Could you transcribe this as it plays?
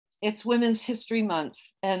it's Women's History Month,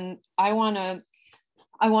 and I want to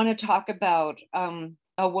talk about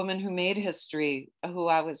a woman who made history, who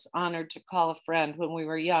I was honored to call a friend when we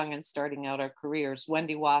were young and starting out our careers,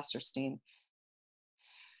 Wendy Wasserstein.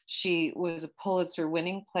 She was a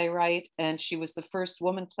Pulitzer-winning playwright, and she was the first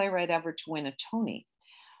woman playwright ever to win a Tony.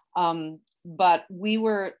 But we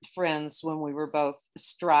were friends when we were both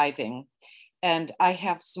striving. And I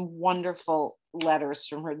have some wonderful letters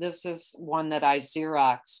from her. This is one that I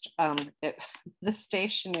Xeroxed. The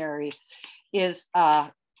stationery is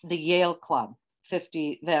the Yale Club,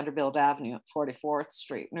 50 Vanderbilt Avenue, 44th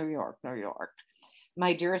Street, New York, New York.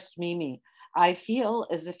 My dearest Mimi, I feel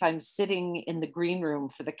as if I'm sitting in the green room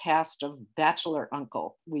for the cast of Bachelor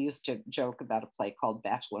Uncle. We used to joke about a play called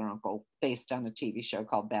Bachelor Uncle based on a TV show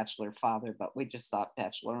called Bachelor Father, but we just thought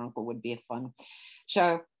Bachelor Uncle would be a fun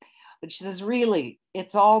show. But she says, really,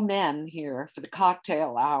 it's all men here for the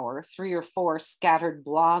cocktail hour, 3 or 4 scattered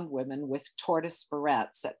blonde women with tortoise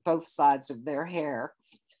barrettes at both sides of their hair.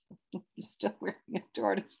 I'm still wearing a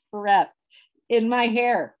tortoise barrette in my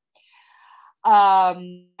hair.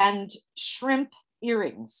 And shrimp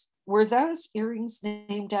earrings. Were those earrings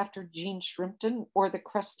named after Jean Shrimpton or the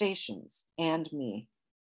crustaceans and me?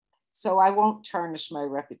 So I won't tarnish my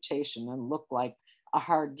reputation and look like a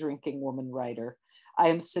hard drinking woman writer. I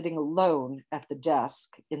am sitting alone at the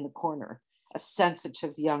desk in the corner, a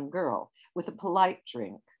sensitive young girl with a polite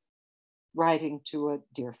drink, writing to a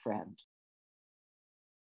dear friend.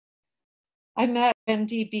 I met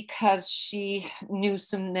Wendy because she knew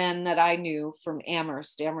some men that I knew from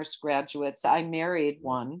Amherst graduates. I married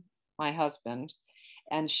one, my husband,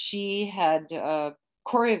 and she had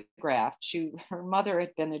choreographed. Her mother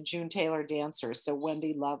had been a June Taylor dancer, so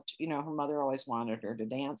Wendy loved, her mother always wanted her to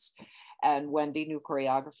dance, and Wendy knew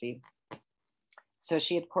choreography. So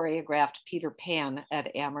she had choreographed Peter Pan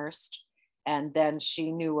at Amherst, and then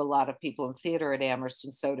she knew a lot of people in theater at Amherst,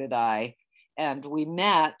 and so did I. And we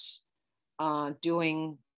met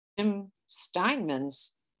doing Jim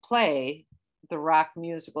Steinman's play, the rock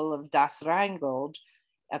musical of Das Rheingold,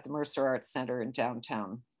 at the Mercer Arts Center in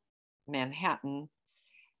downtown Manhattan.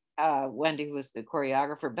 Wendy was the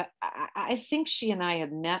choreographer, but I think she and I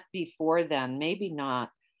had met before then, maybe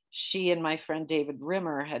not. She and my friend David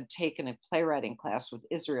Rimmer had taken a playwriting class with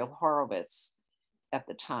Israel Horowitz at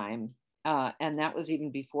the time. And that was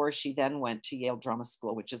even before she then went to Yale Drama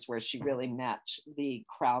School, which is where she really met the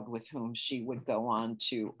crowd with whom she would go on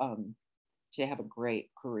to have a great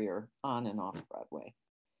career on and off Broadway.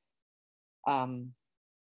 And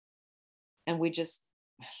we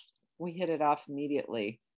hit it off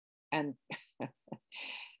immediately. And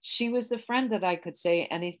she was the friend that I could say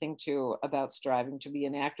anything to about striving to be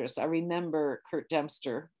an actress. I remember Kurt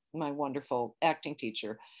Dempster, my wonderful acting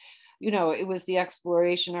teacher. It was the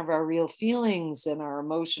exploration of our real feelings and our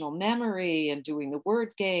emotional memory and doing the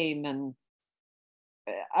word game. And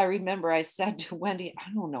I remember I said to Wendy, I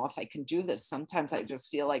don't know if I can do this. Sometimes I just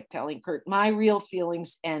feel like telling Kurt, my real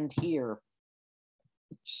feelings end here.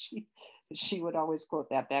 She would always quote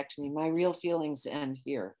that back to me, my real feelings end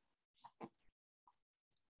here.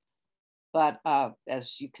 But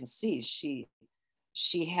as you can see,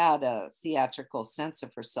 she had a theatrical sense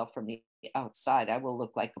of herself from the outside. I will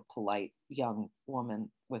look like a polite young woman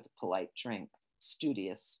with a polite drink,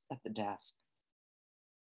 studious at the desk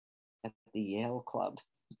at the Yale Club.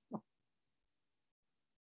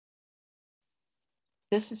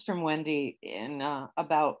 This is from Wendy in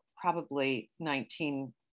about probably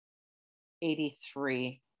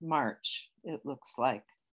 1983, March, it looks like.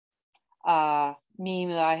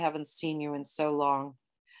 Me, I haven't seen you in so long.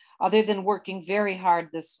 Other than working very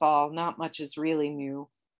hard this fall, not much is really new.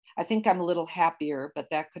 I think I'm a little happier,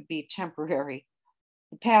 but that could be temporary.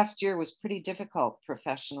 The past year was pretty difficult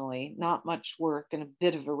professionally, not much work and a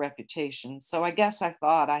bit of a reputation. So I guess I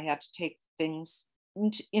thought I had to take things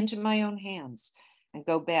into my own hands and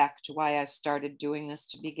go back to why I started doing this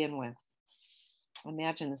to begin with.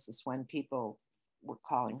 Imagine this is when people were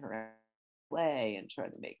calling her play and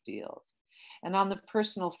trying to make deals. And on the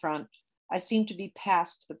personal front, I seem to be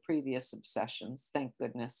past the previous obsessions, thank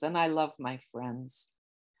goodness, and I love my friends.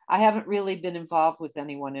 I haven't really been involved with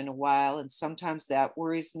anyone in a while, and sometimes that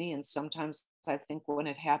worries me, and sometimes I think when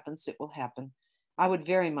it happens, it will happen. I would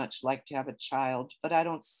very much like to have a child, but I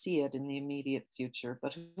don't see it in the immediate future,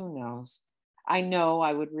 but who knows? I know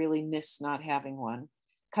I would really miss not having one,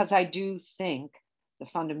 because I do think the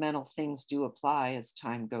fundamental things do apply as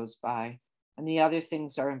time goes by, and the other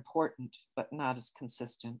things are important, but not as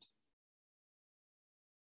consistent.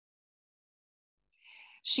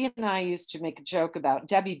 She and I used to make a joke about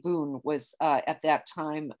Debbie Boone was at that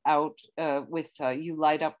time out with You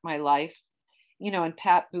Light Up My Life. and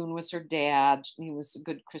Pat Boone was her dad. He was a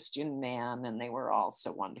good Christian man, and they were all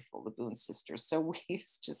so wonderful, the Boone sisters. So we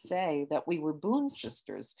used to say that we were Boone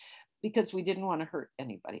sisters because we didn't want to hurt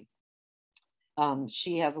anybody.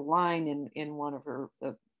 She has a line in one of her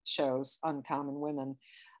shows, Uncommon Women,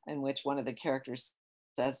 in which one of the characters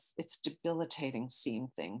says, it's debilitating seeing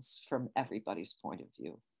things from everybody's point of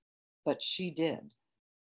view. But she did,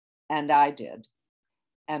 and I did.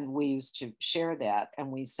 And we used to share that, and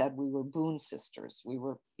we said we were Boone sisters. We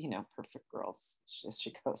were, perfect girls, as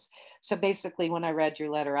she goes. So basically, when I read your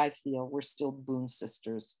letter, I feel we're still Boone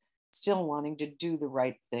sisters, still wanting to do the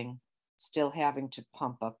right thing, still having to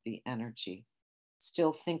pump up the energy,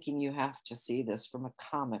 still thinking you have to see this from a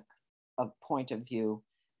comic point of view,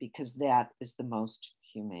 because that is the most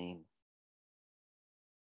humane.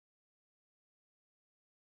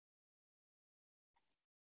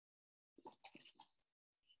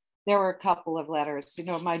 There were a couple of letters.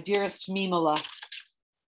 My dearest Mimala,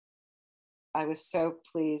 I was so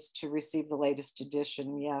pleased to receive the latest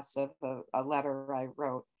edition, yes, of a letter I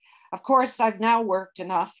wrote. Of course, I've now worked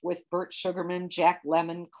enough with Burt Sugarman, Jack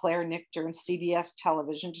Lemmon, Claire Nichter, and CBS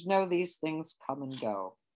television to know these things come and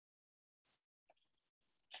go.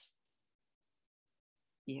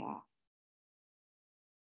 Yeah.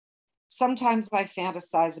 Sometimes I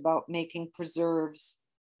fantasize about making preserves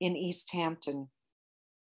in East Hampton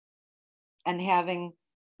and having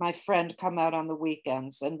my friend come out on the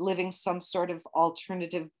weekends and living some sort of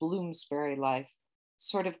alternative Bloomsbury life,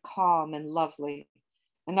 sort of calm and lovely.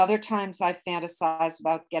 And other times I fantasize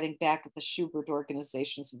about getting back at the Schubert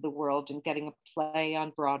organizations of the world and getting a play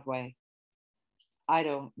on Broadway. I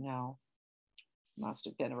don't know. Must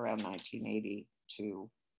have been around 1982.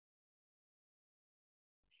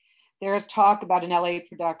 There is talk about an LA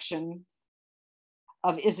production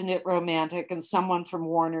of Isn't It Romantic, and someone from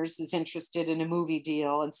Warner's is interested in a movie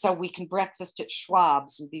deal, and so we can breakfast at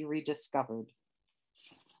Schwab's and be rediscovered.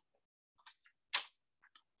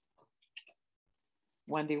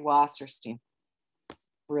 Wendy Wasserstein,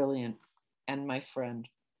 brilliant, and my friend.